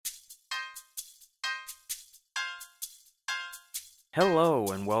Hello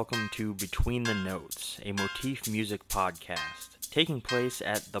and welcome to Between the Notes, a motif music podcast, taking place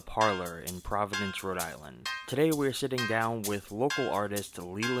at The Parlor in Providence, Rhode Island. Today we are sitting down with local artist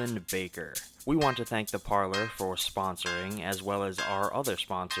Leland Baker. We want to thank The Parlor for sponsoring, as well as our other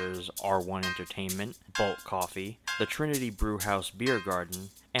sponsors, R1 Entertainment, Bolt Coffee, the Trinity Brewhouse Beer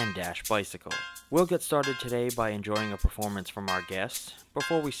Garden, and Dash Bicycle. We'll get started today by enjoying a performance from our guests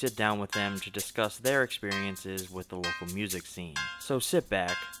before we sit down with them to discuss their experiences with the local music scene. So sit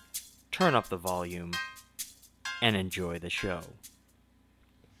back, turn up the volume, and enjoy the show.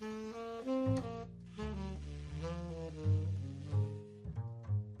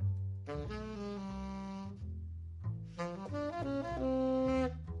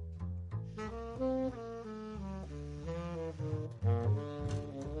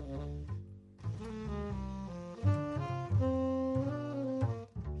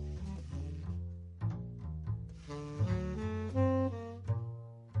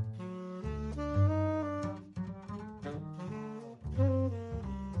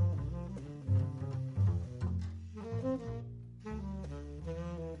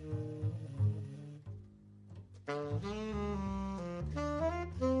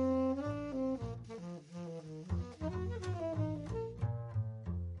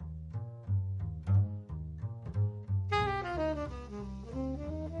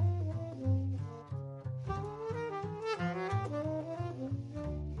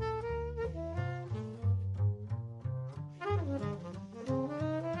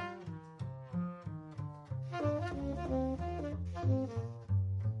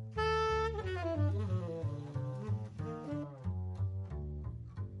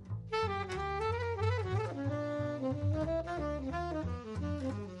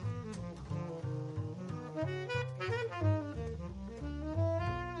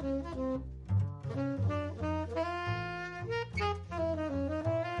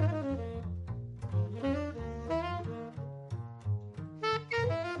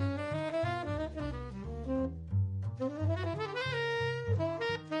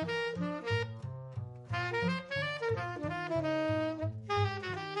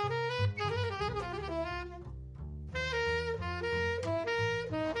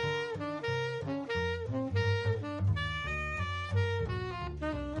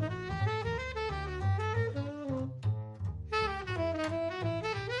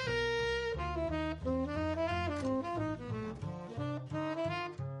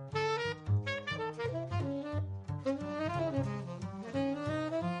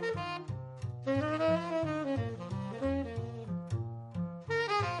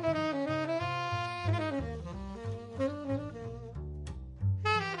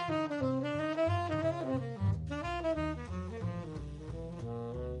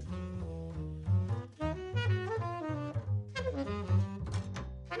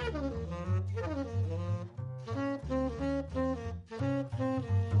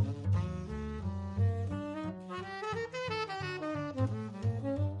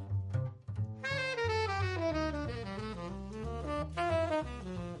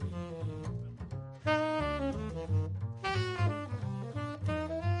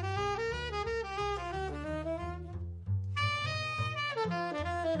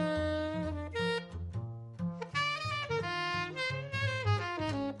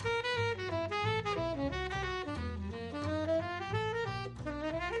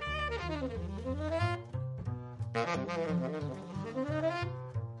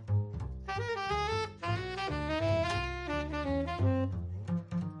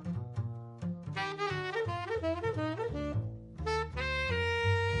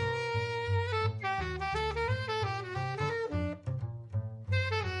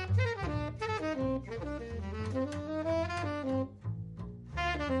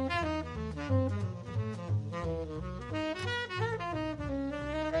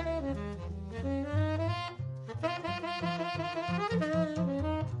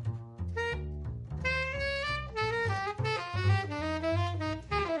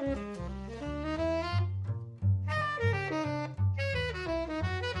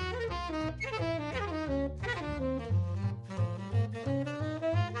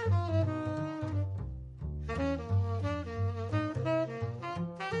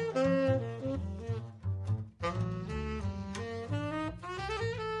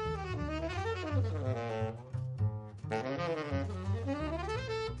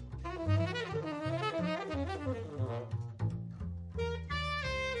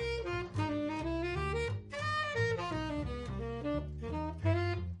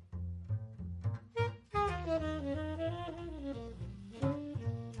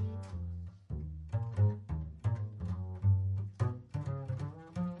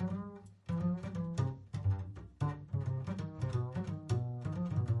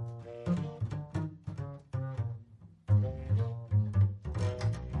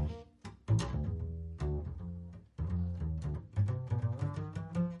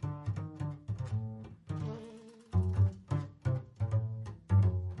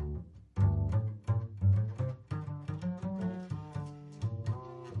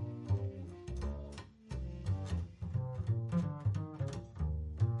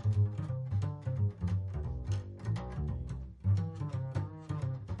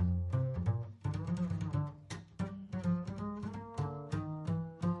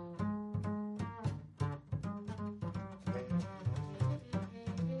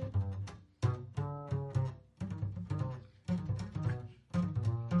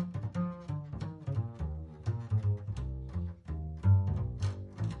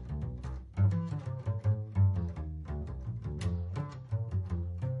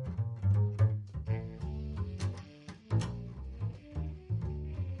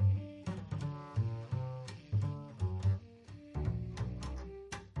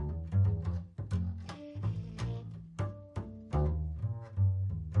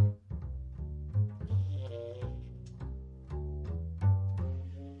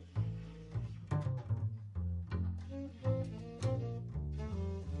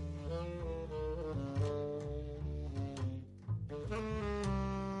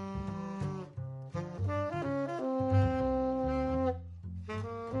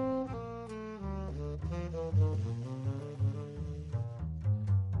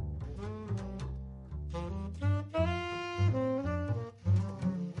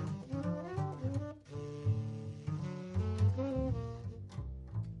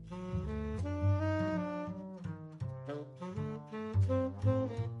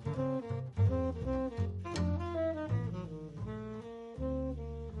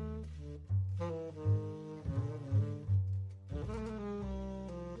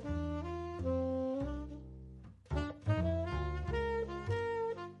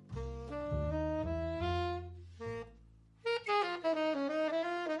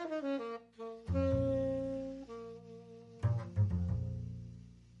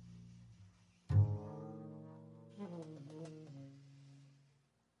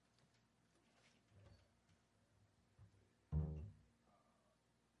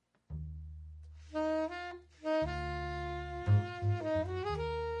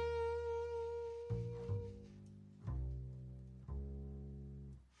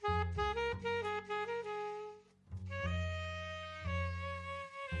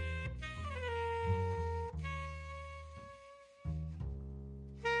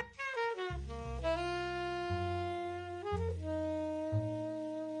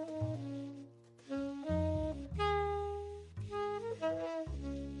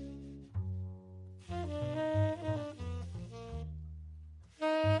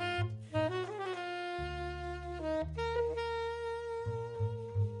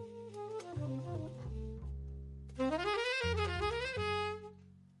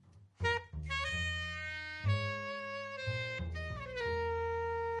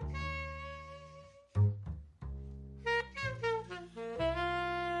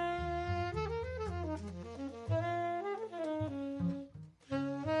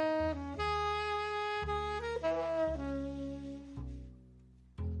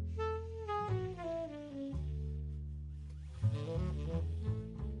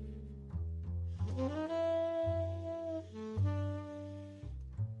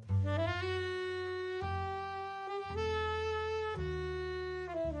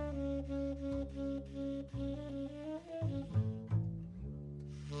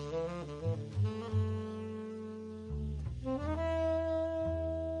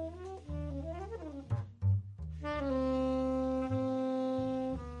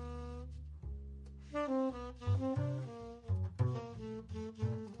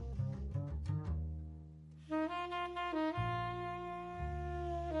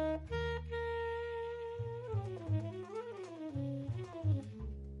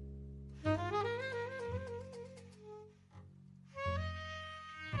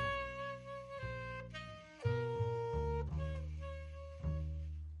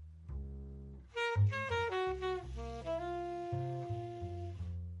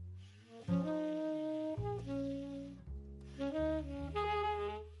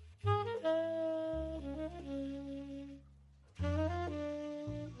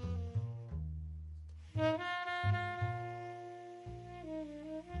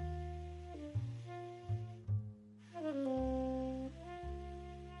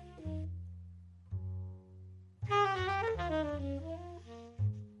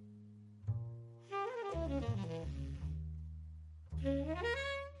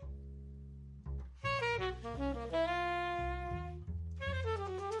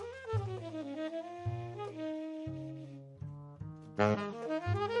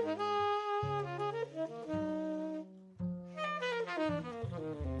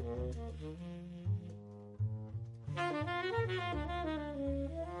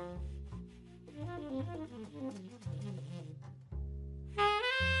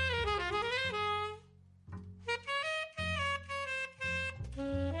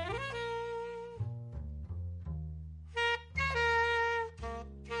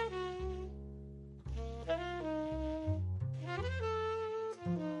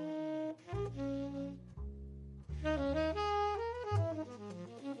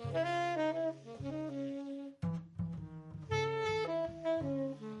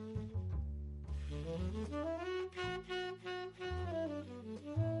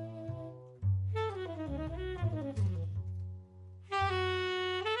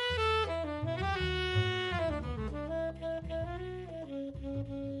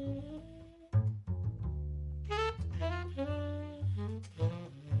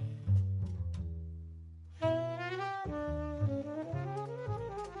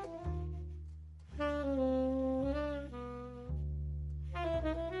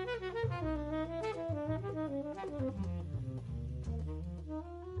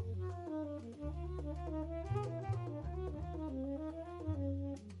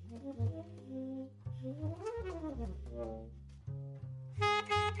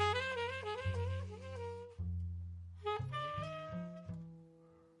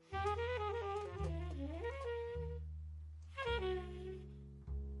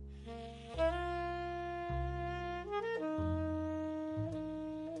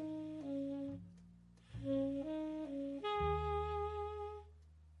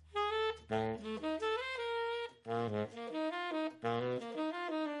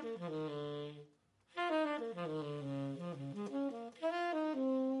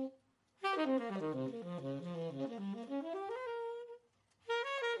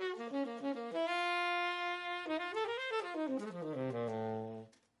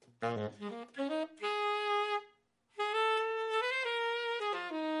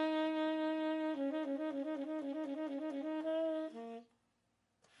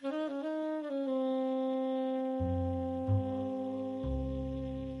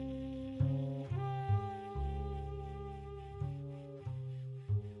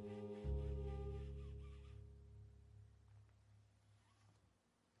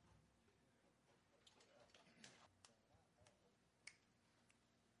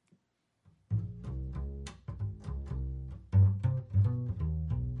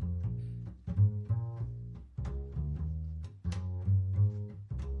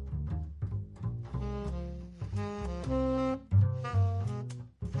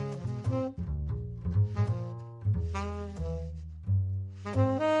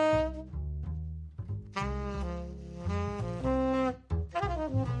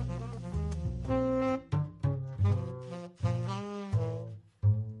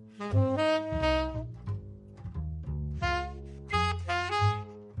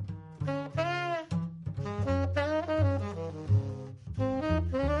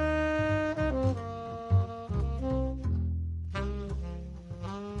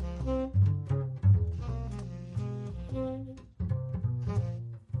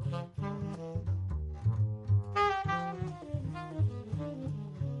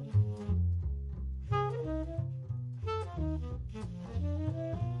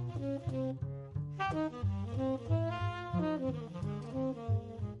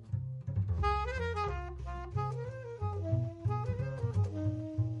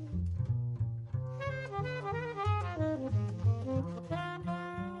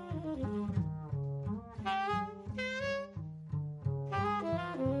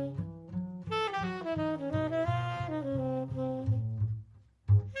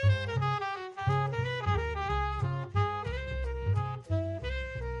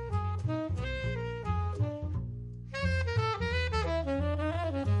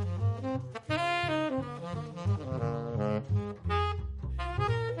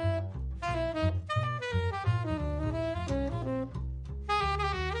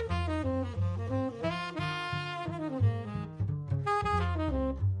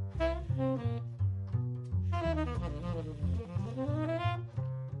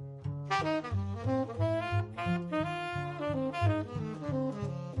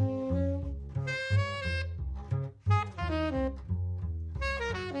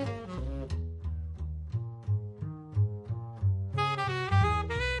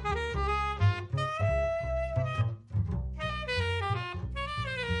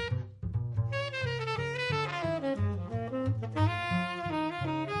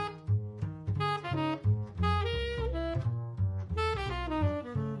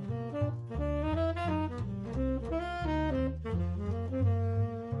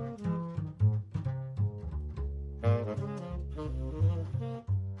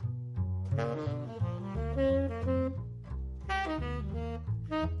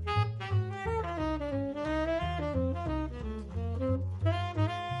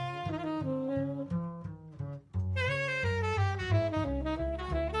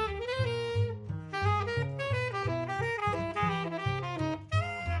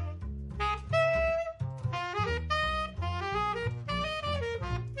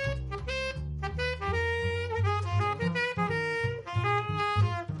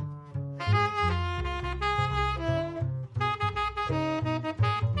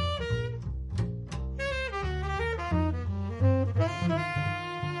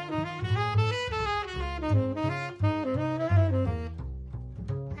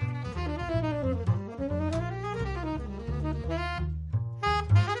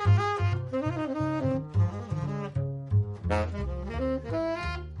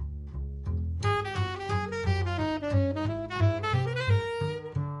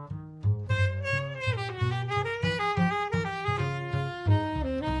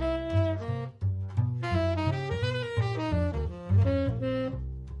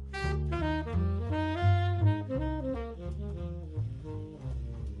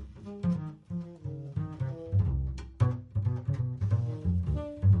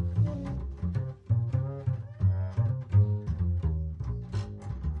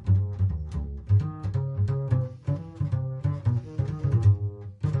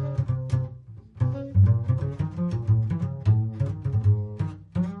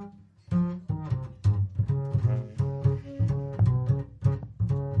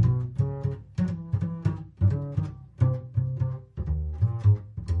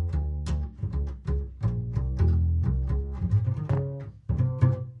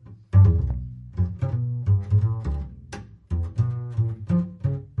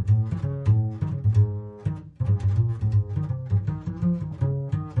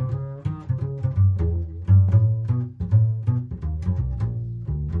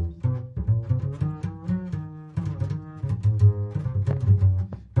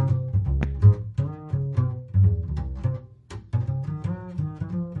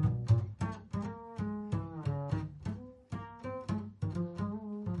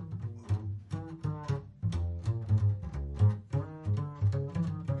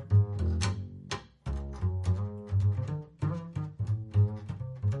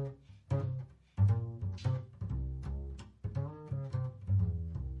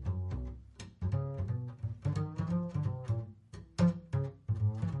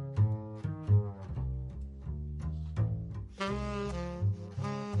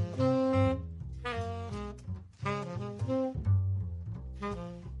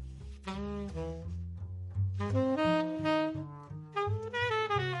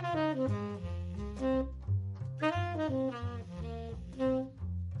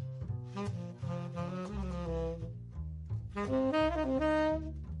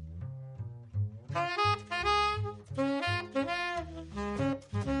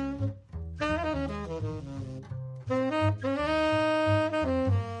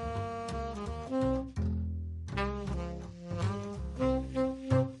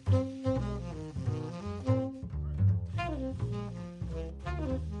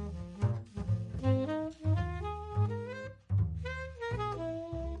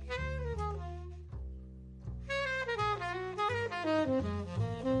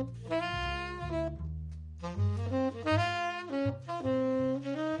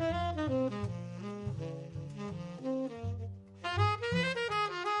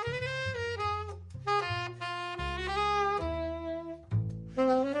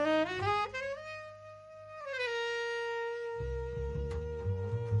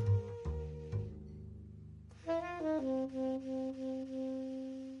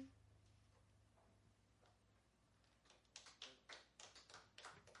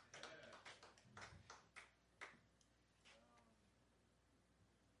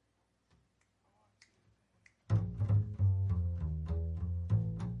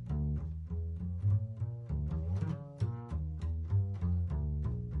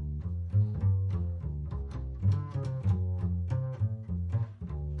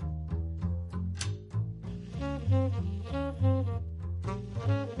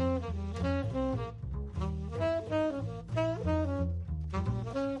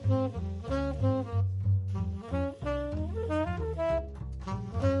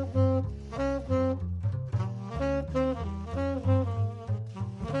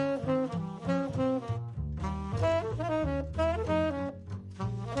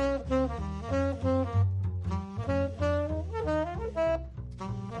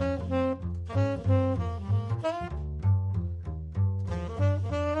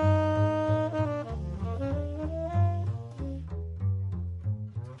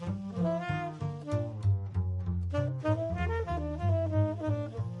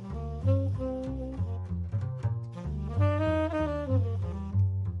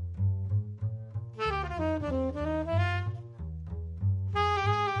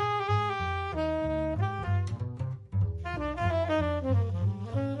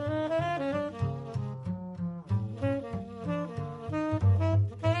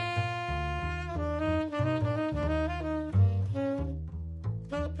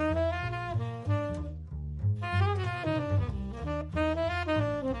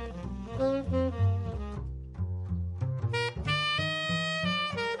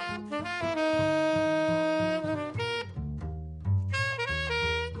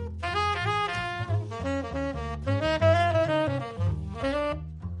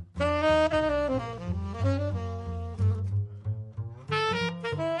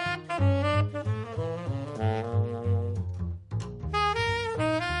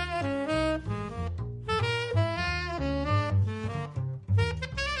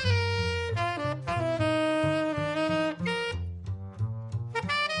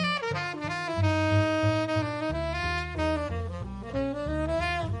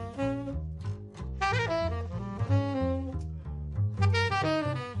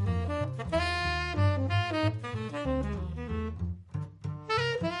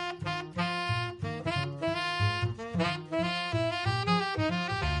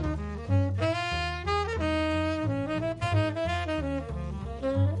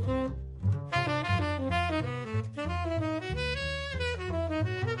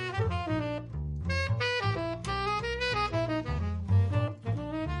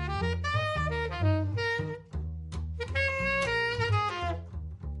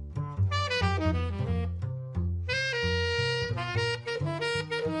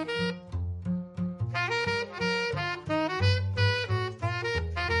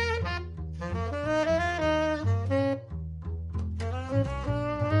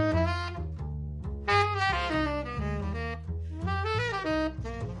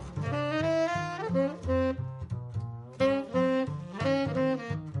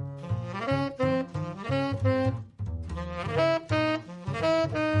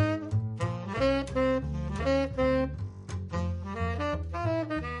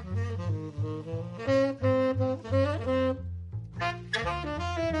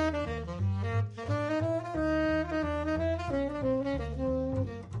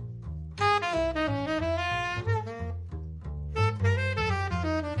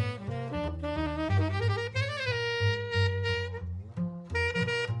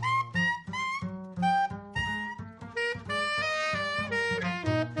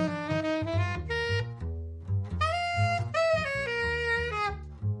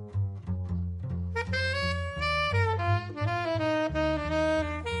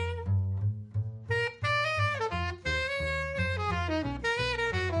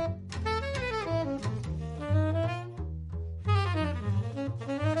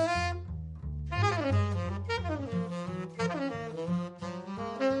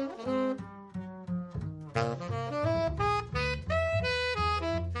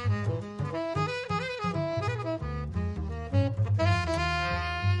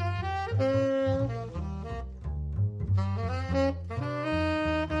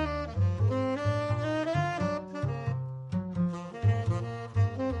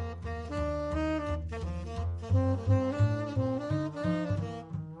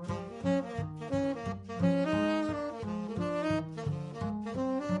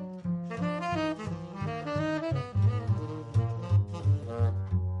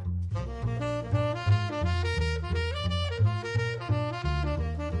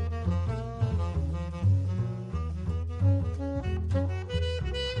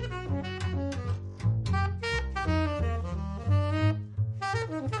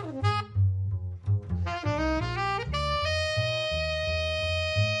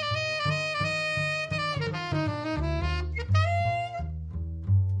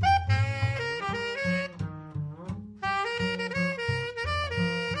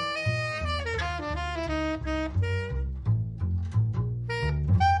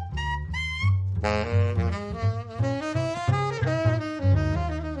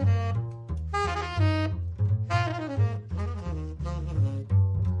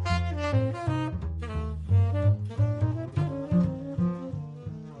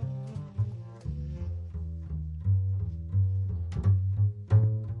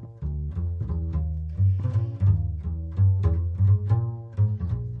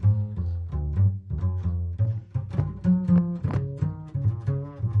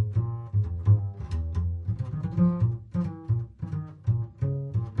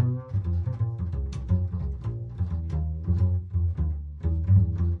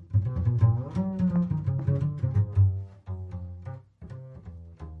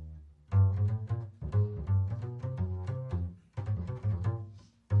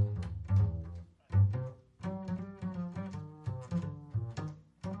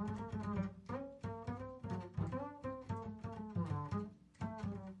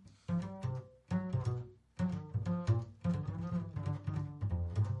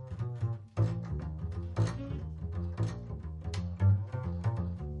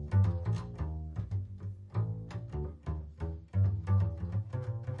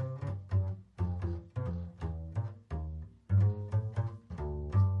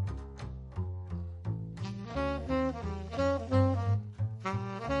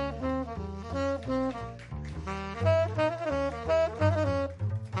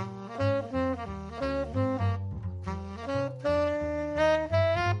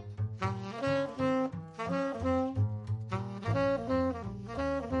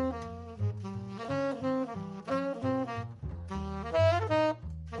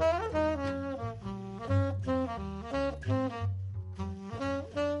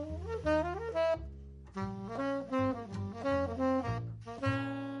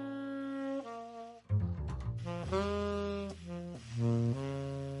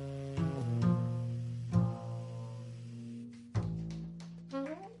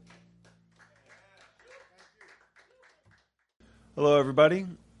 Hello, everybody.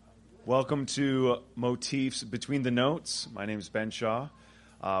 Welcome to Motifs Between the Notes. My name is Ben Shaw.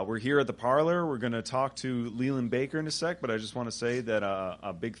 We're here at the Parlor. We're going to talk to Leland Baker in a sec, but I just want to say that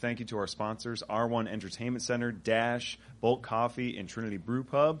a big thank you to our sponsors, R1 Entertainment Center, Dash, Bolt Coffee, and Trinity Brew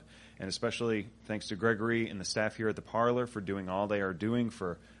Pub, and especially thanks to Gregory and the staff here at the Parlor for doing all they are doing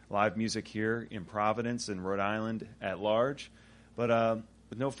for live music here in Providence and Rhode Island at large. But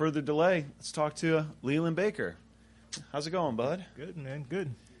with no further delay, let's talk to Leland Baker. How's it going, bud? Good, man. Good.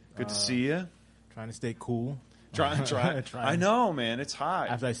 Good to see you. Trying to stay cool. Try. I know, man. It's hot.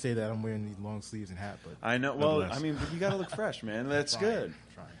 After I say that, I'm wearing these long sleeves and hat. But I know. Well, I mean, but you got to look fresh, man. That's good.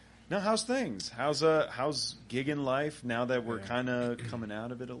 Trying. Now, how's things? How's gigging life now that we're kind of coming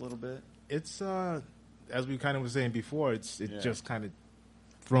out of it a little bit? It's as we kind of was saying before. It's just kind of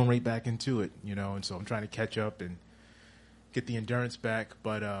thrown right back into it, you know. And so I'm trying to catch up and get the endurance back.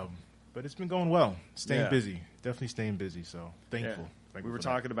 But it's been going well. Staying busy. Definitely staying busy. So thankful. We were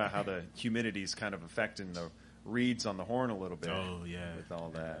talking about how the humidity's kind of affecting the reeds on the horn a little bit. Oh, yeah. With all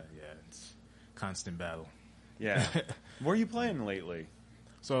that. Yeah, it's constant battle. Yeah. Where are you playing lately?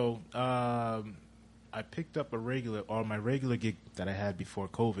 So I picked up my regular gig that I had before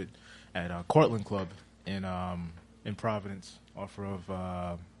COVID at Cortland Club in Providence off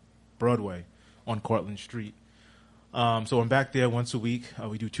of Broadway on Cortland Street. So I'm back there once a week.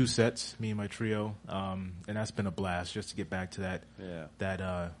 We do 2 sets, me and my trio, and that's been a blast just to get back to that. Yeah.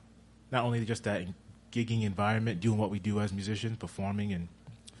 That not only just that gigging environment, doing what we do as musicians, performing and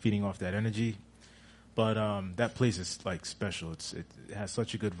feeding off that energy, but that place is like special. It has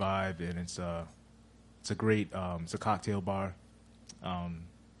such a good vibe, and it's a great it's a cocktail bar.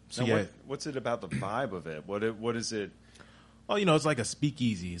 What's it about the vibe of it? What is it? Oh, it's like a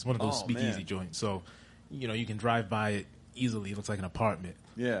speakeasy. It's one of those Oh, speakeasy man. joints. So, you can drive by it easily. It looks like an apartment.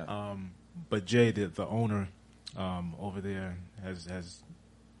 Yeah. But Jay, the owner over there, has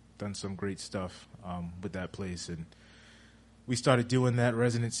done some great stuff with that place, and we started doing that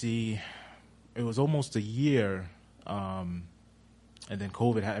residency. It was almost a year, and then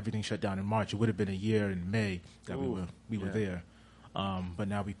COVID had everything shut down in March. It would have been a year in May that we were there, but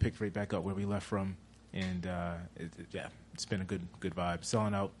now we picked right back up where we left from, and it's been a good vibe.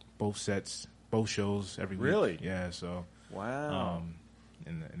 Selling out both sets, both shows every week. Really? Yeah. So Wow.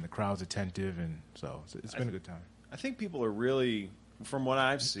 And the crowd's attentive, and so it's been a good time. I think people are really, from what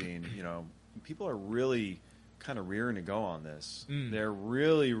I've seen, people are really kind of rearing to go on this. They're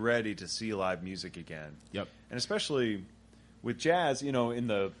really ready to see live music again. Yep. And especially with jazz, in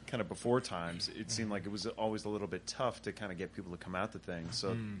the kind of before times, it seemed like it was always a little bit tough to kind of get people to come out to things.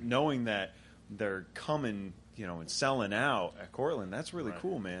 So knowing that they're coming, and selling out at Cortland, that's really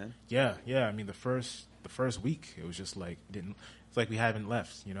cool, man. Yeah. I mean, the first week, it was just like it's like we haven't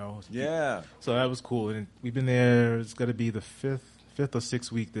left, Yeah. So that was cool, and we've been there. It's going to be the fifth or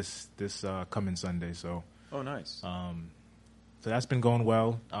sixth week this coming Sunday. So Oh, nice. so that's been going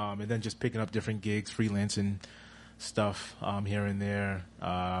well, and then just picking up different gigs, freelancing stuff here and there.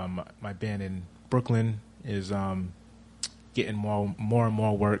 My band in Brooklyn is getting more and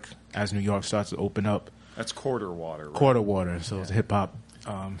more work as New York starts to open up. That's Quarter Water, right? Quarter Water. So it's a hip hop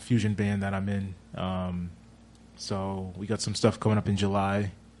fusion band that I'm in. So we got some stuff coming up in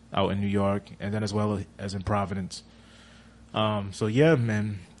July out in New York, and then as well as in Providence. So yeah,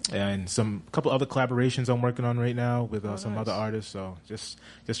 man, and a couple other collaborations I'm working on right now with some other artists. So just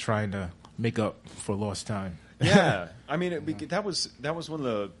trying to make up for lost time. Yeah, I mean, that was one of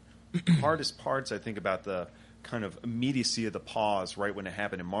the hardest parts, I think, about the kind of immediacy of the pause right when it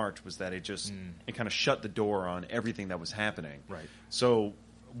happened in March, was that it kind of shut the door on everything that was happening. Right. So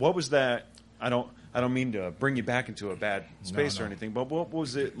what was that? I don't mean to bring you back into a bad space No. or anything, but what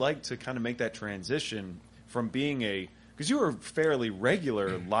was it like to kind of make that transition from being because you were a fairly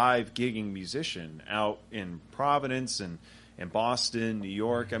regular live gigging musician out in Providence and Boston, New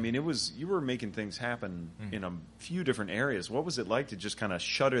York. I mean, you were making things happen in a few different areas. What was it like to just kind of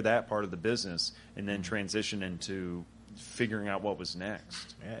shutter that part of the business and then transition into figuring out what was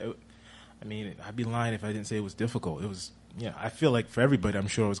next? Yeah, I mean, I'd be lying if I didn't say it was difficult. It was, I feel like for everybody, I'm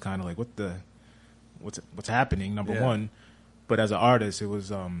sure it was kind of like, what's happening, number one. But as an artist, it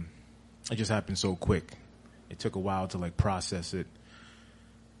was, it just happened so quick. It took a while to like process it.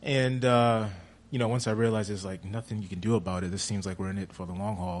 And, once I realized there's like nothing you can do about it, this seems like we're in it for the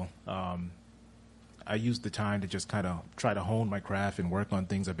long haul. I used the time to just kind of try to hone my craft and work on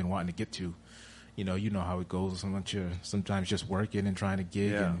things I've been wanting to get to. You know how it goes. You're sometimes just working and trying to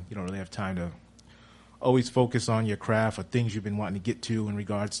gig, and you don't really have time to always focus on your craft or things you've been wanting to get to in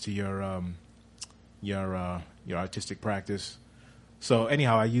regards to your artistic practice. So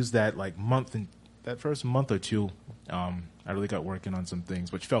anyhow, I used that that first month or two. I really got working on some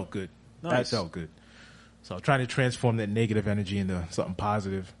things, which felt good. Nice. That felt good. So trying to transform that negative energy into something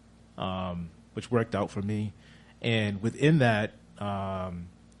positive, which worked out for me. And within that, I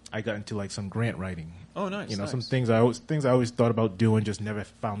got into like some grant writing. Oh, nice. Some things I always thought about doing, just never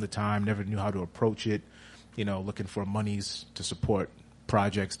found the time, never knew how to approach it. Looking for monies to support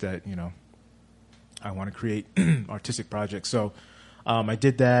projects that I want to create, artistic projects. So I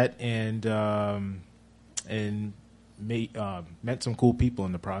did that and met some cool people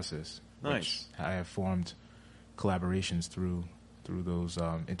in the process. Nice. I have formed collaborations through those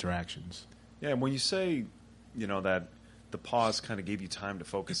interactions. Yeah, and when you say, that the pause kind of gave you time to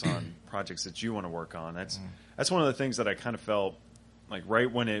focus on projects that you want to work on, that's one of the things that I kind of felt like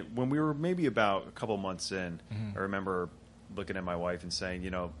right when we were maybe about a couple months in. I remember looking at my wife and saying,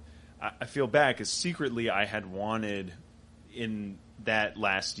 I feel bad because secretly I had wanted in that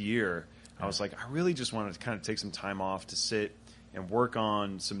last year, I was like, I really just wanted to kind of take some time off to sit and work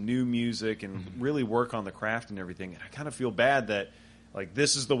on some new music and really work on the craft and everything. And I kind of feel bad that, like,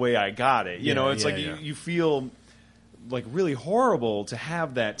 this is the way I got it. You feel like really horrible to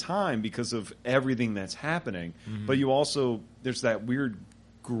have that time because of everything that's happening. But you also, there's that weird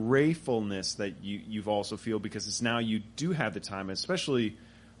gratefulness that you've also feel because it's now you do have the time, especially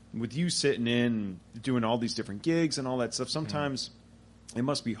with you sitting in, doing all these different gigs and all that stuff. Sometimes it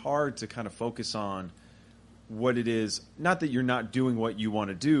must be hard to kind of focus on what it is, not that you're not doing what you want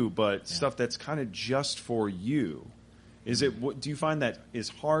to do, but stuff that's kind of just for you. Do you find that is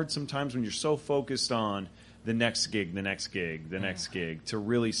hard sometimes when you're so focused on the next gig, the next gig, the next gig, to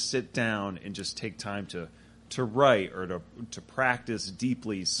really sit down and just take time to to write or to practice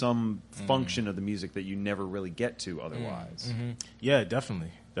deeply some function of the music that you never really get to otherwise. Yeah,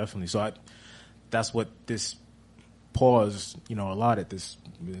 definitely. So that's what this pause, a lot at this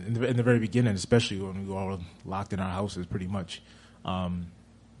in the very beginning, especially when we were all locked in our houses, pretty much.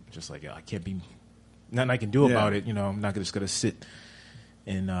 Just like I can't be nothing I can do about it. I'm not just gonna sit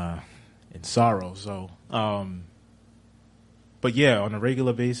in sorrow. So, but yeah, on a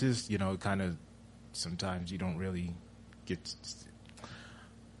regular basis, kind of sometimes you don't really get.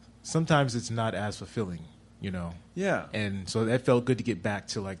 Sometimes it's not as fulfilling, Yeah. And so that felt good to get back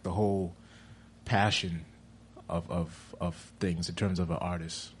to like the whole passion of things in terms of an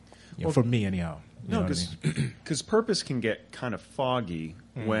artist. For me, anyhow. No, because purpose can get kind of foggy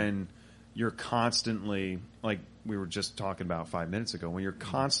when you're constantly, like we were just talking about 5 minutes ago, when you're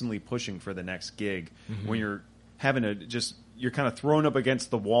constantly pushing for the next gig, when you're having you're kind of thrown up against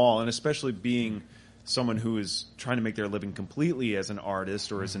the wall, and especially being someone who is trying to make their living completely as an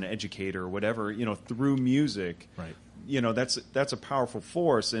artist or as an educator or whatever, through music. Right. That's a powerful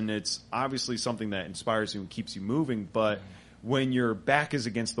force, and it's obviously something that inspires you and keeps you moving, but when your back is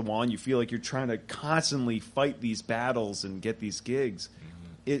against the wall and you feel like you're trying to constantly fight these battles and get these gigs,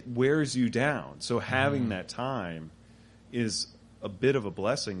 it wears you down. So having that time is a bit of a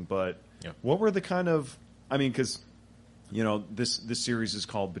blessing. But what were the kind of, because this series is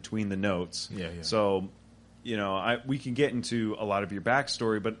called Between the Notes. Yeah. So we can get into a lot of your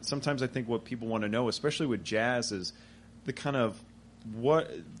backstory, but sometimes I think what people want to know, especially with jazz, is the kind of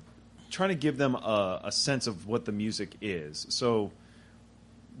trying to give them a sense of what the music is. So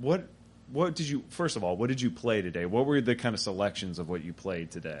what did you, first of all, what did you play today? What were the kind of selections of what you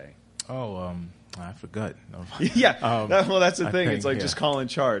played today? I forgot. No. Yeah. That's the thing. It's like just calling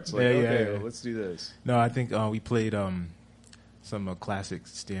charts. Like, yeah. Let's do this. No, I think we played some classic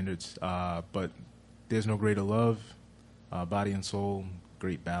standards, but There's No Greater Love, Body and Soul,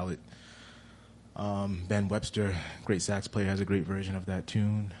 great ballad. Ben Webster, great sax player, has a great version of that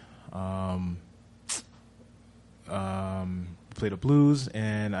tune. Played a blues,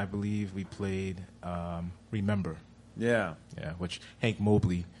 and I believe we played Remember. Yeah. Yeah, which Hank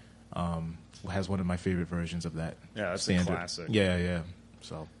Mobley has one of my favorite versions of that. Yeah, that's standard. a classic. Yeah.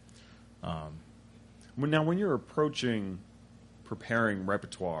 So, now when you're preparing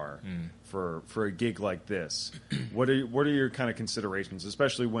repertoire for a gig like this, what are your kind of considerations,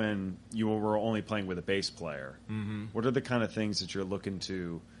 especially when you were only playing with a bass player? What are the kind of things that you're looking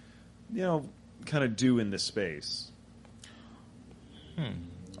to, kind of do in this space?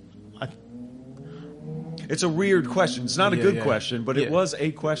 It's a weird question. It's not a good question, but it was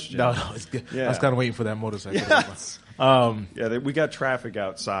a question. No, it's good. Yeah. I was kind of waiting for that motorcycle. Yes. We got traffic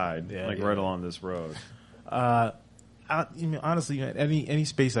outside, right along this road. Honestly, any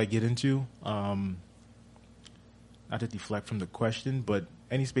space I get into, not to deflect from the question, but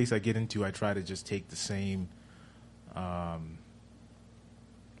any space I get into, I try to just take the same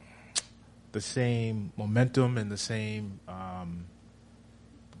momentum and the same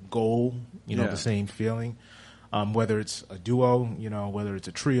goal, the same feeling. Whether it's a duo, whether it's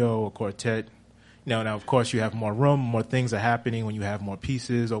a trio or quartet. Now, of course, you have more room, more things are happening when you have more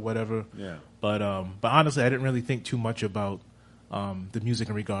pieces or whatever. Yeah. But honestly, I didn't really think too much about the music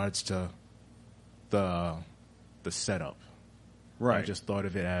in regards to the setup. Right. I just thought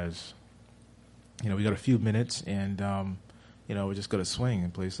of it as, we got a few minutes, and we're just gonna swing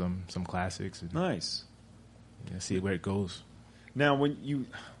and play some classics. And, nice. See where it goes. Now, when you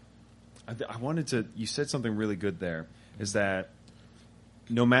said something really good there, is that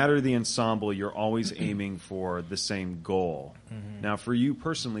no matter the ensemble, you're always aiming for the same goal. Now, for you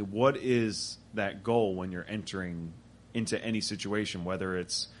personally, what is that goal when you're entering into any situation, whether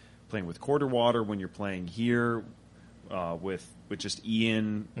it's playing with Quarter Water, when you're playing here with just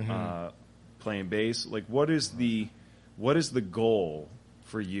Ian playing bass? Like, what is the goal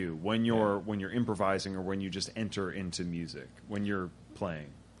for you when you're improvising or when you just enter into music, when you're playing?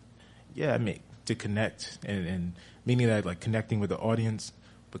 Yeah, to connect, and meaning that, like, connecting with the audience,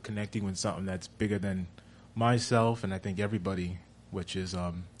 but connecting with something that's bigger than myself and I think everybody, which is,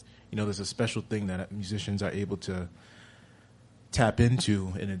 there's a special thing that musicians are able to tap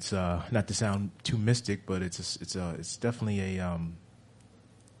into, and it's not to sound too mystic, but it's definitely a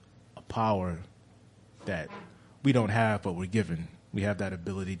power that we don't have, but we're given. We have that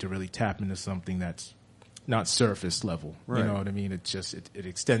ability to really tap into something that's not surface level. Right. You know what I mean? It just it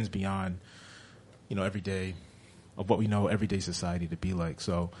extends beyond, everyday of what we know everyday society to be like.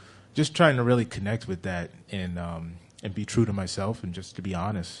 So just trying to really connect with that and be true to myself, and just to be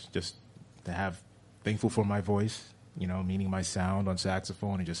honest, just to have thankful for my voice, meaning my sound on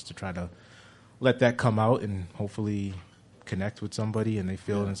saxophone, and just to try to let that come out and hopefully connect with somebody and they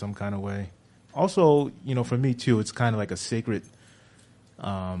feel it in some kind of way. Also, for me too, it's kind of like a sacred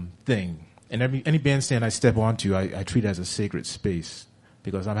thing. And any bandstand I step onto, I treat it as a sacred space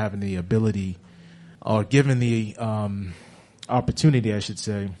because I'm having the ability, or given the opportunity, I should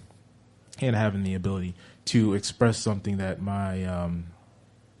say, and having the ability to express something that my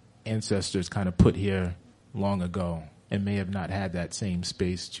ancestors kind of put here long ago and may have not had that same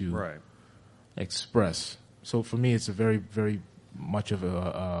space to express. So for me, it's a very, very much of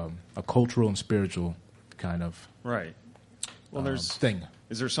a cultural and spiritual kind of thing.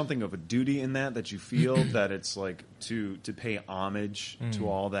 Is there something of a duty in that you feel that it's like to pay homage to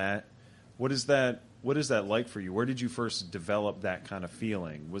all that? What is that like for you? Where did you first develop that kind of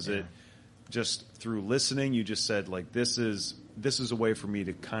feeling? Was it just through listening? You just said like this is a way for me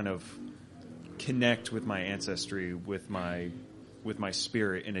to kind of connect with my ancestry, with my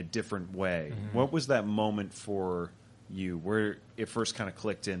spirit in a different way. What was that moment for you where it first kind of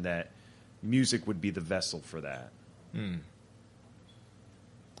clicked in that music would be the vessel for that?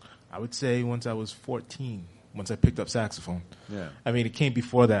 I would say once I was 14, once I picked up saxophone. Yeah. I mean, it came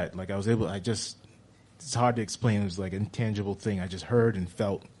before that. Like it's hard to explain. It was like an intangible thing. I just heard and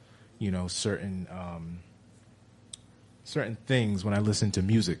felt, certain things when I listened to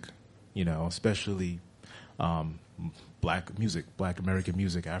music, especially black music, black American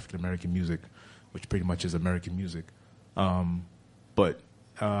music, African American music, which pretty much is American music. But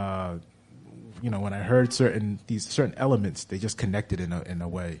when I heard certain elements, they just connected in a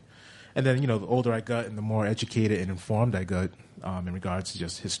way. And then, the older I got and the more educated and informed I got in regards to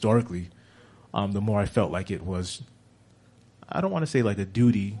just historically, the more I felt like it was, I don't want to say like a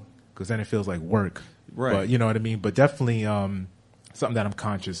duty, because then it feels like work. Right. But you know what I mean? But definitely something that I'm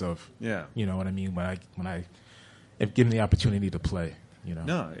conscious of. Yeah. You know what I mean? When I am given the opportunity to play,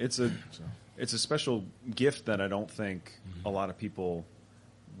 No, it's a special gift that I don't think a lot of people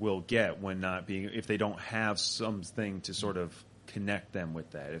will get if they don't have something to sort of connect them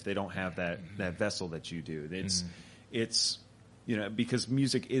with that. If they don't have that vessel that you do, it's because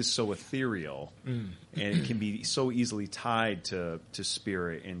music is so ethereal and it can be so easily tied to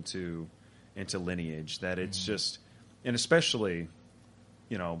spirit and to lineage that it's just, and especially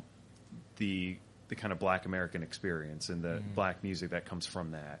the kind of Black American experience and the black music that comes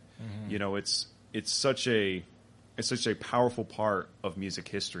from that. It's such a powerful part of music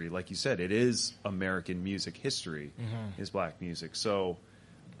history. Like you said, it is American music history is black music. So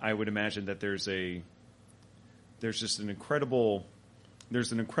I would imagine that there's an incredible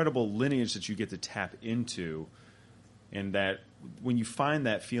lineage that you get to tap into, and that when you find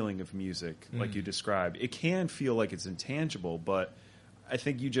that feeling of music, like you described, it can feel like it's intangible, but I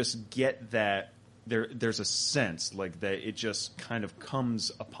think you just get that there's a sense like that it just kind of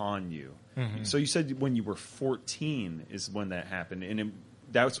comes upon you. So you said when you were 14 is when that happened, and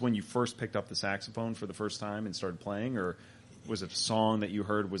that's when you first picked up the saxophone for the first time and started playing, or was it a song that you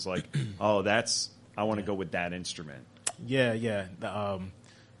heard was like, oh, I want to go with that instrument? Yeah.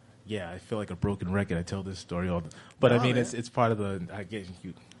 I feel like a broken record. I tell this story but I mean, it's part of the. I guess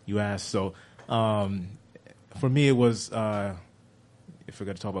you asked. So for me, it was if we're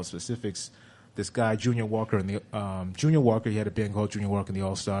going to talk about specifics, this guy Junior Walker he had a band called Junior Walker and the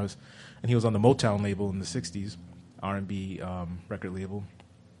All Stars, and he was on the Motown label in the '60s, R&B record label,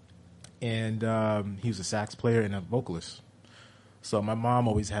 and he was a sax player and a vocalist. So my mom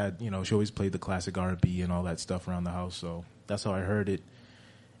always had, she always played the classic R&B and all that stuff around the house. So that's how I heard it.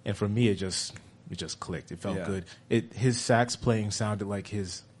 And for me, it just clicked. It felt good. His sax playing sounded like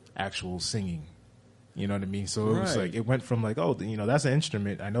his actual singing. You know what I mean? So it was like, it went from like, oh, that's an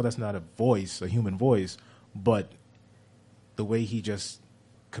instrument. I know that's not a voice, a human voice, but the way he just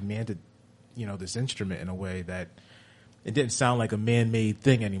commanded, this instrument in a way that it didn't sound like a man-made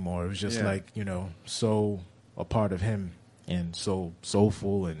thing anymore. It was just like, so a part of him and so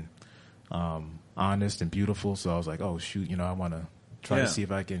soulful and honest and beautiful. So I was like, oh, shoot, I want to try to see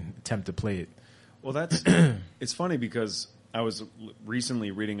if I can attempt to play it. Well, it's funny because I was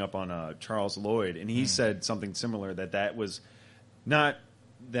recently reading up on Charles Lloyd, and he said something similar, that was not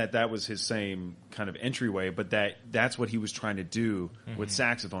that was his same kind of entryway, but that's what he was trying to do with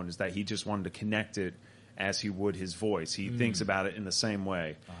saxophone, is that he just wanted to connect it as he would his voice. He thinks about it in the same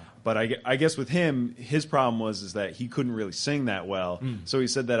way. But I guess with him, his problem is that he couldn't really sing that well. So he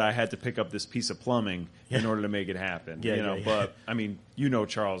said that I had to pick up this piece of plumbing in order to make it happen. But I mean,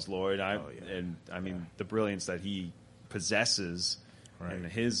 Charles Lloyd, and I mean the brilliance that he possesses and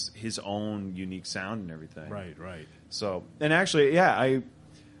his own unique sound and everything. Right. So, and actually, I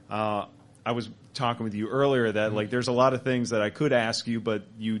was talking with you earlier that like there's a lot of things that I could ask you, but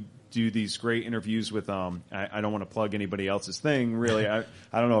you do these great interviews with I don't want to plug anybody else's thing really. I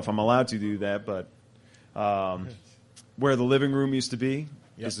don't know if I'm allowed to do that, but where the living room used to be.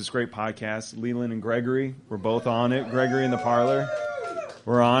 Yep. There's this great podcast. Leland and Gregory, we're both on it. Gregory in the Parlor,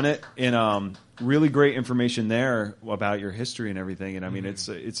 we're on it, and really great information there about your history and everything. And I mean,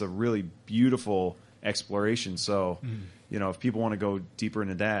 it's a really beautiful exploration. So, if people want to go deeper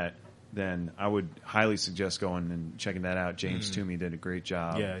into that, then I would highly suggest going and checking that out. James Toomey did a great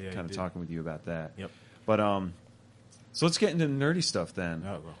job kind of talking with you about that. Yep. But so let's get into the nerdy stuff then.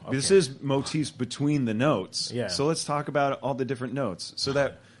 Oh, okay. This is motifs between the notes. Yeah. So let's talk about all the different notes. So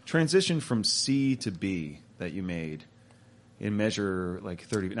that transition from C to B that you made in measure like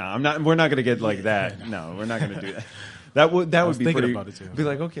 30. No, I'm not. We're not going to get like that. No, we're not going to do that. That would be pretty. About it too. Be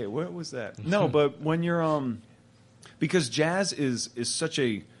like, okay, what was that? No, but when you're because jazz is such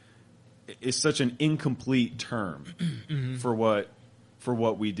an incomplete term for what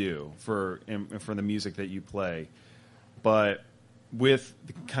we do for the music that you play. But with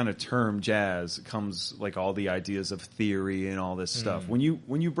the kind of term jazz comes like all the ideas of theory and all this stuff. When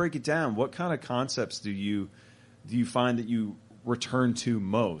you break it down, what kind of concepts do you find that you return to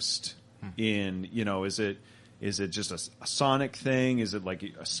most in, is it just a sonic thing? Is it like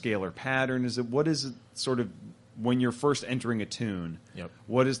a scalar pattern? What is it sort of when you're first entering a tune? Yep.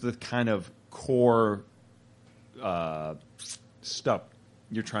 What is the kind of core stuff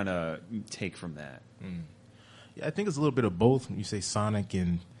you're trying to take from that? Yeah, I think it's a little bit of both. When you say sonic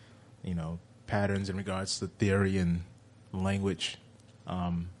and, patterns in regards to theory and language,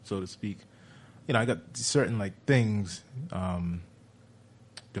 so to speak. I got certain like things,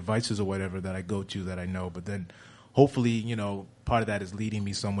 devices or whatever that I go to that I know, but then hopefully, part of that is leading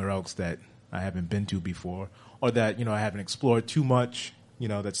me somewhere else that I haven't been to before, or that, I haven't explored too much,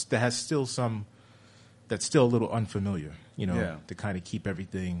 that's still a little unfamiliar, to kind of keep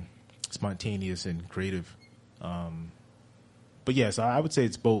everything spontaneous and creative. But yes, I would say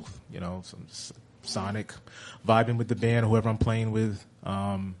it's both, some sonic vibing with the band, whoever I'm playing with,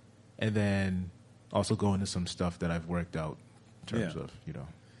 and then also go into some stuff that I've worked out in terms of,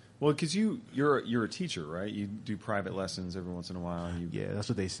 Well, because you're a teacher, right? You do private lessons every once in a while. Yeah, that's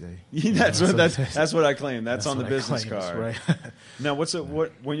what they say. That's what I claim. That's on the business card. Right? Now,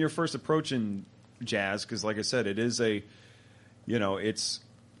 when you're first approaching jazz? Because, like I said, it is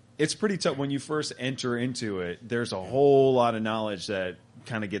it's pretty tough when you first enter into it. There's a whole lot of knowledge that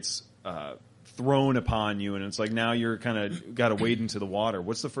kind of gets thrown upon you, and it's like now you're kind of got to wade into the water.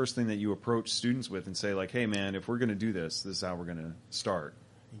 What's the first thing that you approach students with and say, like, hey, man, if we're going to do this is how we're going to start?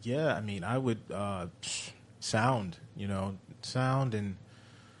 Yeah, I mean, I would sound and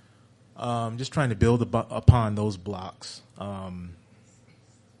just trying to build upon those blocks. Now,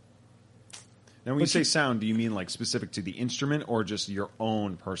 when you say sound, do you mean like specific to the instrument or just your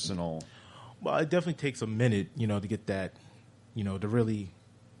own personal? Well, it definitely takes a minute, to get that, to really.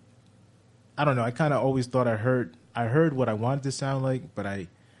 I don't know. I kind of always thought I heard what I wanted to sound like, but I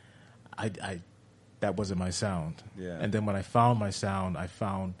that wasn't my sound. Yeah. And then when I found my sound, I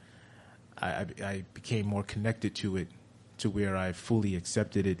became more connected to it, to where I fully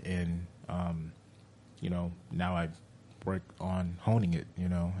accepted it, and now I work on honing it,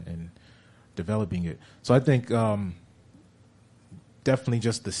 and developing it. So I think definitely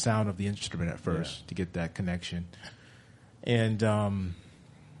just the sound of the instrument at first to get that connection, and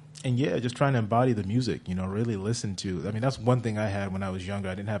yeah, just trying to embody the music. Really listen to. I mean, that's one thing I had when I was younger.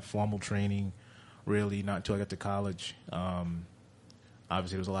 I didn't have formal training, really, not until I got to college.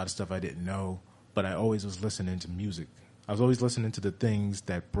 Obviously, there was a lot of stuff I didn't know, but I always was listening to music. I was always listening to the things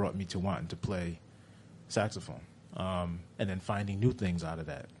that brought me to wanting to play saxophone, and then finding new things out of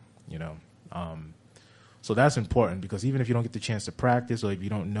that. So that's important, because even if you don't get the chance to practice, or if you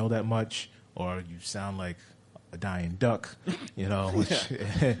don't know that much, or you sound like a dying duck, which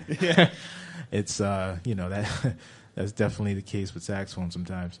it's that's definitely the case with saxophone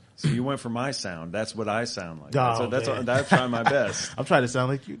sometimes. So you went for my sound. That's what I sound like. Oh, that's trying my best. I'm trying to sound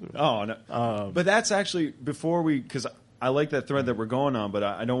like you. Oh no, but that's actually because I like that thread that we're going on, but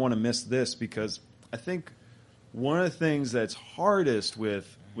I don't want to miss this, because I think one of the things that's hardest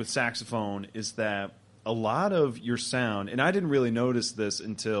with saxophone is that a lot of your sound, and I didn't really notice this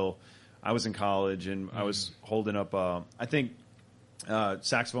until I was in college and I was holding up, I think,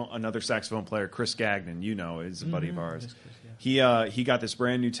 another saxophone player, Chris Gagnon, is a buddy of ours. He got this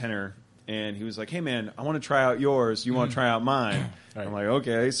brand new tenor, and he was like, hey, man, I want to try out yours. You want to try out mine? Right. I'm like,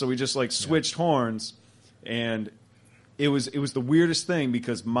 okay. So we just switched horns, and it was the weirdest thing,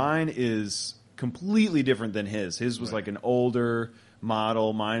 because mine is completely different than his. His was like an older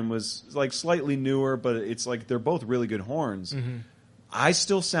model. Mine was like slightly newer, but it's like they're both really good horns. I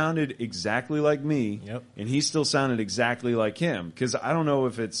still sounded exactly like me, Yep. and he still sounded exactly like him. Because I don't know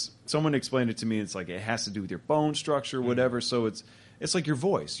if it's someone explained it to me. It's like it has to do with your bone structure, whatever. So it's like your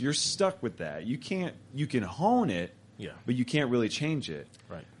voice. You're stuck with that. You can hone it, but you can't really change it.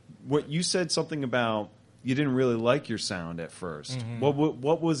 Right. What you said something about you didn't really like your sound at first. Mm-hmm.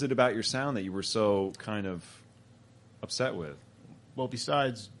 What was it about your sound that you were so kind of upset with? Well,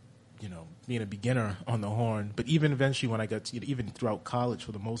 besides, being a beginner on the horn, but even eventually when I got to, even throughout college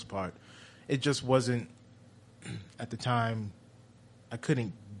for the most part, it just wasn't, at the time, I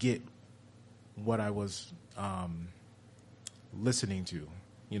couldn't get what I was listening to.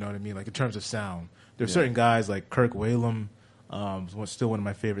 You know what I mean? Like in terms of sound. There are certain guys like Kirk Whalum, still one of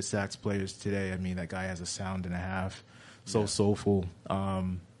my favorite sax players today. I mean, that guy has a sound and a half, soulful.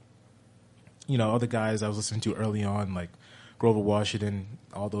 Other guys I was listening to early on, like Grover Washington,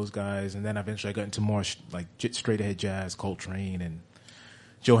 all those guys, and then eventually I got into more like straight ahead jazz, Coltrane and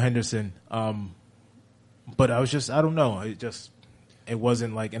Joe Henderson. But I was just, I don't know, it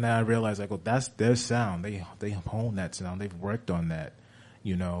wasn't like, and then I realized like, well, that's their sound. They honed that sound. They've worked on that.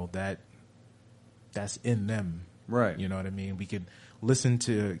 That's in them. Right. You know what I mean? We could listen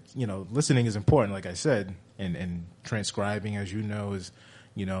to, listening is important, like I said, and transcribing, as you know, is,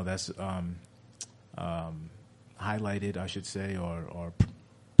 that's highlighted, I should say, or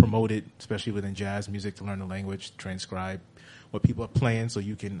promoted, especially within jazz music, to learn the language, transcribe what people are playing so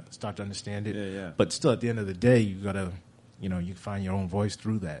you can start to understand it. Yeah. But still, at the end of the day, you gotta, you find your own voice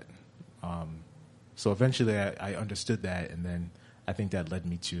through that. So eventually I understood that, and then I think that led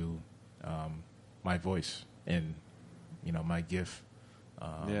me to my voice and, my gift.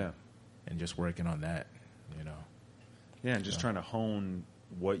 And just working on that, Yeah, and just trying to hone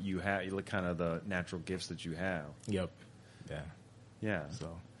what you have, like kind of the natural gifts that you have. Yep. Yeah. Yeah. So.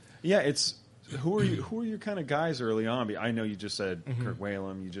 Yeah, it's who are your kind of guys early on? I know you just said Kirk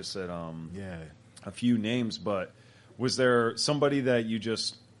Whalum, you just said a few names, but was there somebody that you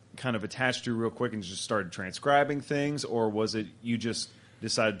just kind of attached to real quick and just started transcribing things, or was it you just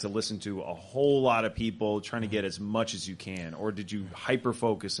decided to listen to a whole lot of people trying to get as much as you can, or did you hyper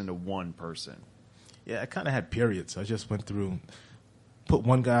focus into one person? Yeah, I kind of had periods. I just went through, put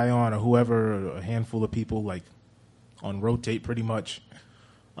one guy on or whoever, or a handful of people, like on rotate pretty much,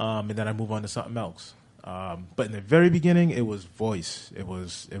 and then I move on to something else. But in the very beginning, it was voice. It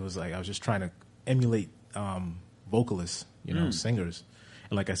was like I was just trying to emulate vocalists, singers,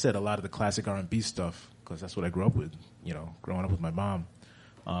 and like I said, a lot of the classic R&B stuff, because that's what I grew up with, growing up with my mom.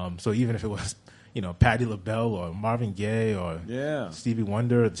 So even if it was, Patti LaBelle or Marvin Gaye or Stevie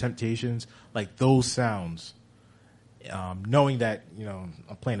Wonder, The Temptations, like those sounds, knowing that,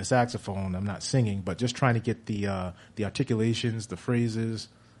 I'm playing the saxophone, I'm not singing, but just trying to get the articulations, the phrases,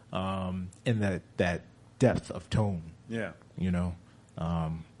 and that depth of tone. Yeah.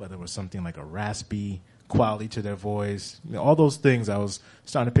 Whether it was something like a raspy quality to their voice, all those things, I was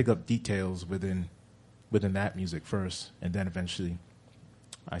starting to pick up details within that music first, and then eventually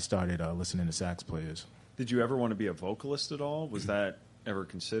I started listening to sax players. Did you ever want to be a vocalist at all? Was that ever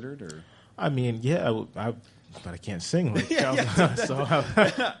considered? Or I mean, yeah, but I can't sing. Like, so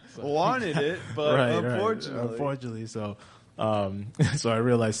wanted it, but unfortunately, so I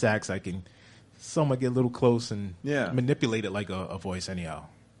realized sax I can somewhat get a little close and manipulate it like a voice anyhow.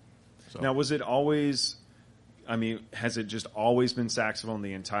 So. Now, was it always? I mean, has it just always been saxophone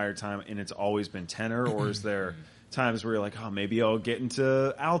the entire time, and it's always been tenor, or is there times where you're like, oh, maybe I'll get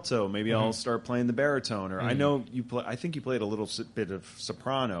into alto, maybe I'll start playing the baritone, or I know you play. I think you played a little bit of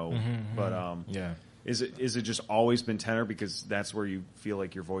soprano, but is it just always been tenor because that's where you feel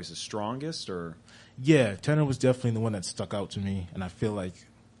like your voice is strongest, or? Yeah, tenor was definitely the one that stuck out to me, and I feel like,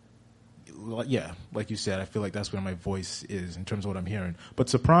 like you said, I feel like that's where my voice is in terms of what I'm hearing. But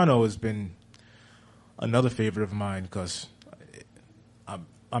soprano has been another favorite of mine because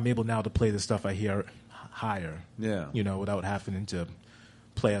I'm able now to play the stuff I hear higher, without having to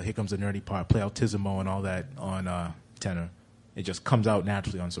play out, here comes the nerdy part, play altissimo and all that on tenor. It just comes out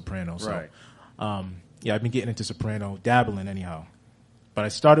naturally on soprano. So, right. I've been getting into soprano, dabbling anyhow. But I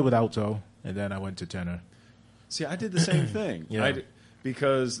started with alto, and then I went to tenor. See, I did the same thing.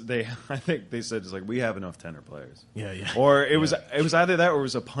 Because I think they said, it's like, we have enough tenor players. Yeah. Or it was either that or it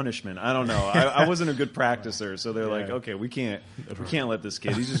was a punishment. I don't know. I wasn't a good practicer, so they're like, okay, we can't let this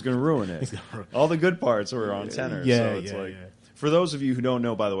kid. He's just going to ruin it. All the good parts were on tenor. For those of you who don't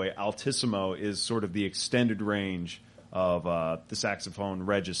know, by the way, altissimo is sort of the extended range of the saxophone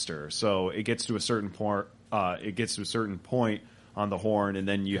register. So it gets to a certain point. On the horn, and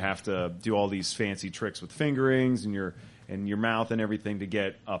then you have to do all these fancy tricks with fingerings and your mouth and everything to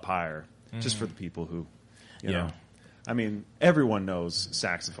get up higher. Just for the people who, you know. I mean, everyone knows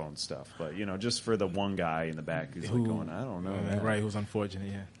saxophone stuff, but just for the one guy in the back who's like going, I don't know, man. Right? Who's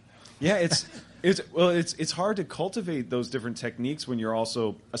unfortunate? Yeah. Yeah, it's hard to cultivate those different techniques when you're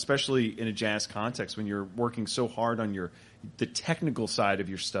also, especially in a jazz context, when you're working so hard on the technical side of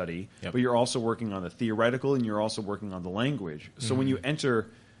your study, but you're also working on the theoretical and you're also working on the language. So when you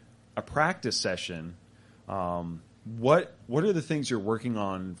enter a practice session, what are the things you're working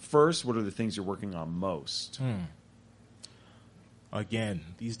on first? What are the things you're working on most? Again,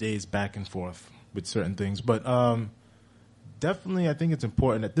 these days back and forth with certain things, but definitely I think it's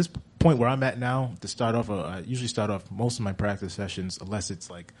important at this point where I'm at now to start off. I usually start off most of my practice sessions, unless it's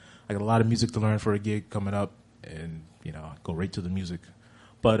like I got a lot of music to learn for a gig coming up, and go right to the music.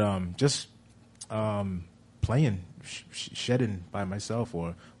 But just playing, shedding by myself,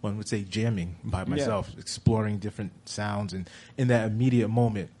 or one would say jamming by myself, exploring different sounds, and in that immediate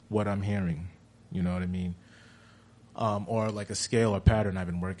moment, what I'm hearing. You know what I mean? Or like a scale or pattern I've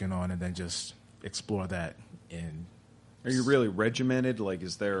been working on, and then just explore that. And are you really regimented? Like,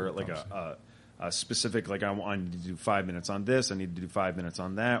 is there like a specific, like, I need to do 5 minutes on this, I need to do 5 minutes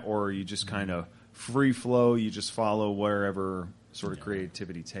on that, or are you just kind of free flow? You just follow wherever sort of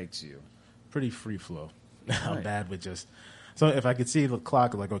creativity takes you? Pretty free flow. I'm bad with just. So if I could see the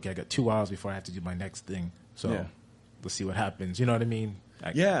clock, like, okay, I got 2 hours before I have to do my next thing. So let's see what happens. You know what I mean?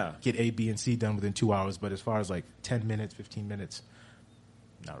 I get A, B, and C done within 2 hours, but as far as like 10 minutes, 15 minutes,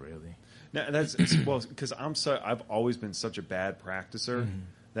 not really. No, because I've always been such a bad practicer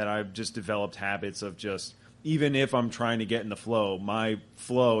that I've just developed habits of just, even if I'm trying to get in the flow, my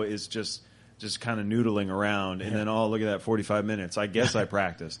flow is just kind of noodling around, and then, oh, look at that, 45 minutes. I guess I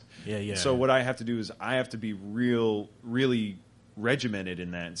practiced. So what I have to do is I have to be really regimented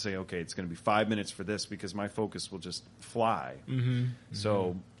in that and say, okay, it's going to be 5 minutes for this, because my focus will just fly.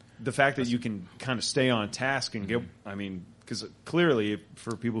 So the fact that you can kind of stay on task and get, I mean, because clearly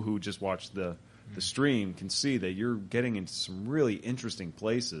for people who just watch the stream can see that you're getting into some really interesting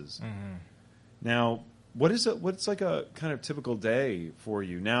places. Now, what's like a kind of typical day for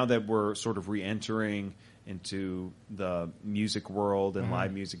you now that we're sort of re-entering into the music world and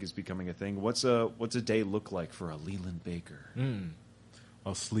live music is becoming a thing? What's a day look like for a Leland Baker?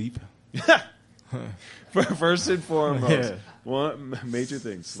 I'll sleep. First and foremost, one major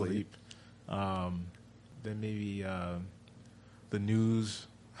thing: sleep. Then maybe the news,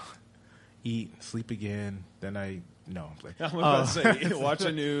 eat, sleep again. Then I'm about to say, watch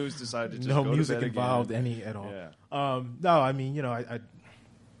the news, decide to just no go music to bed involved again. any at all. Yeah. No, I mean,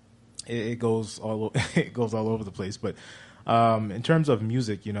 it goes all it goes all over the place. But in terms of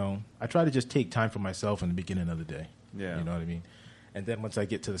music, I try to just take time for myself in the beginning of the day. Yeah, you know what I mean. And then once I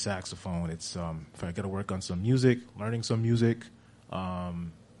get to the saxophone, it's if I got to work on some music, learning some music,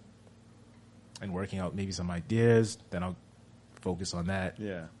 and working out maybe some ideas, then I'll focus on that.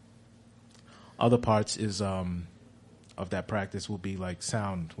 Yeah. Other parts is of that practice will be like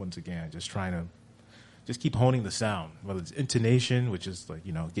sound. Once again, just trying to just keep honing the sound, whether it's intonation, which is like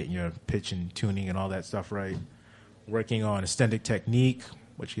getting your pitch and tuning and all that stuff right. Working on extended technique,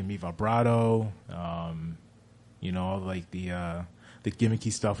 which can be vibrato, like the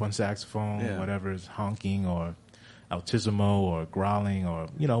gimmicky stuff on saxophone, whatever is honking or altissimo or growling or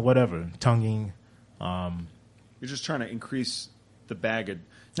whatever, tonguing. You're just trying to increase the bag of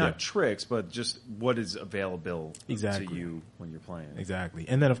not tricks, but just what is available to you when you're playing. Exactly.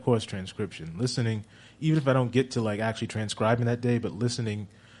 And then, of course, transcription. Listening, even if I don't get to like actually transcribing that day, but listening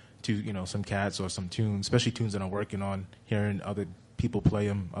to some cats or some tunes, especially tunes that I'm working on, hearing other people play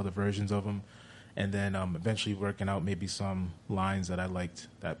them, other versions of them, and then eventually working out maybe some lines that I liked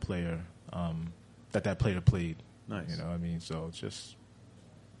that player played. Nice. You know what I mean? So it's just...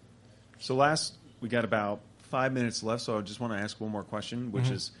 So we got about 5 minutes left, so I just want to ask one more question, which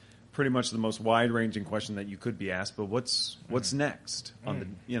is pretty much the most wide-ranging question that you could be asked. But what's next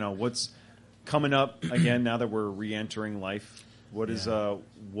on the what's coming up again now that we're re-entering life? What is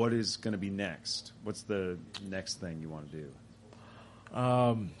going to be next? What's the next thing you want to do?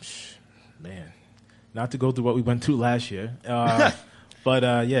 Man, not to go through what we went through last year,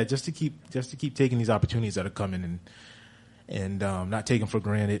 but just to keep taking these opportunities that are coming and not take them for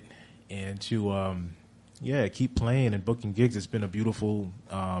granted, and to keep playing and booking gigs. It's been a beautiful,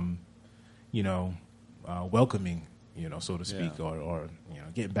 welcoming, so to speak, or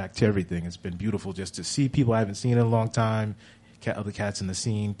getting back to everything. It's been beautiful just to see people I haven't seen in a long time, other cats in the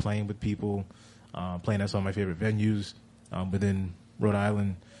scene, playing with people, playing at some of my favorite venues within Rhode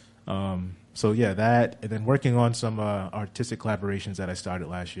Island. That, and then working on some artistic collaborations that I started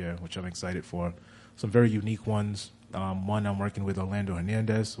last year, which I'm excited for. Some very unique ones. One I'm working with Orlando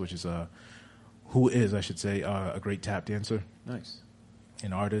Hernandez, who is, I should say, a great tap dancer. Nice.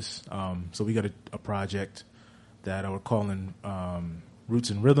 An artist. So we got a project that we're calling Roots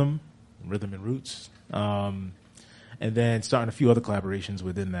and Rhythm and Roots. And then starting a few other collaborations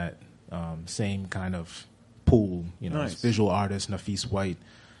within that same kind of pool. Nice. Visual artist, Nafis White,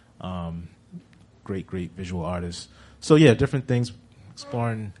 great visual artist. So yeah, different things,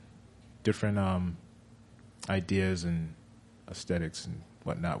 exploring different ideas and aesthetics and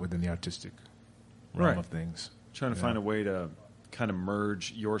whatnot within the artistic realm of things. Trying to find a way to kind of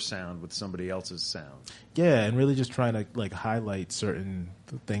merge your sound with somebody else's sound. Yeah, and really just trying to like highlight certain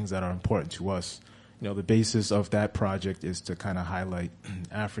things that are important to us. The basis of that project is to kind of highlight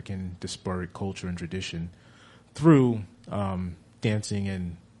African diasporic culture and tradition through dancing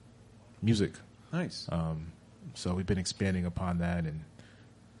and music. Nice. So we've been expanding upon that and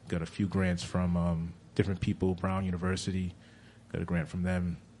got a few grants from different people. Brown University got a grant from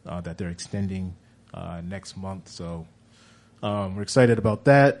them that they're extending next month. So we're excited about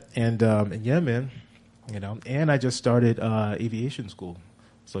that. And yeah, man, and I just started aviation school.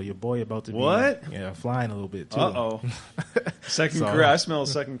 So your boy about to be flying a little bit too. Uh-oh. Second career. I smell a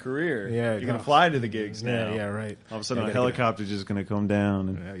second career. Yeah. You're going to fly to the gigs now. Yeah, right. All of a sudden a helicopter's just going to come down.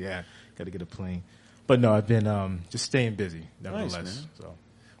 And... Got to get a plane. But no, I've been just staying busy, nevertheless. Nice, man. So.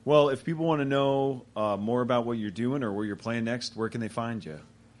 Well, if people want to know more about what you're doing or where you're playing next, where can they find you?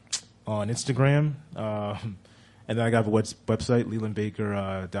 On Instagram. And then I got a website,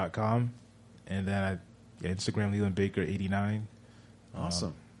 lelandbaker.com. And then Instagram, lelandbaker89.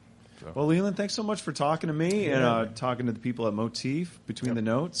 Awesome. Well, Leland, thanks so much for talking to me and talking to the people at Motif Between the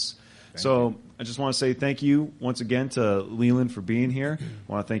Notes. I just want to say thank you once again to Leland for being here.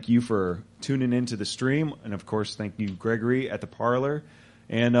 I want to thank you for tuning into the stream. And, of course, thank you, Gregory, at the Parlor.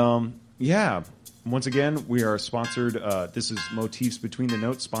 And, once again, we are sponsored. This is Motifs Between the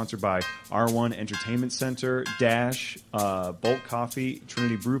Notes, sponsored by R1 Entertainment Center, Dash, Bolt Coffee,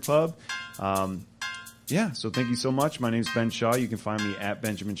 Trinity Brew Pub. So thank you so much. My name is Ben Shaw. You can find me at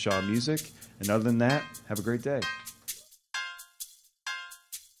Benjamin Shaw Music. And other than that, have a great day.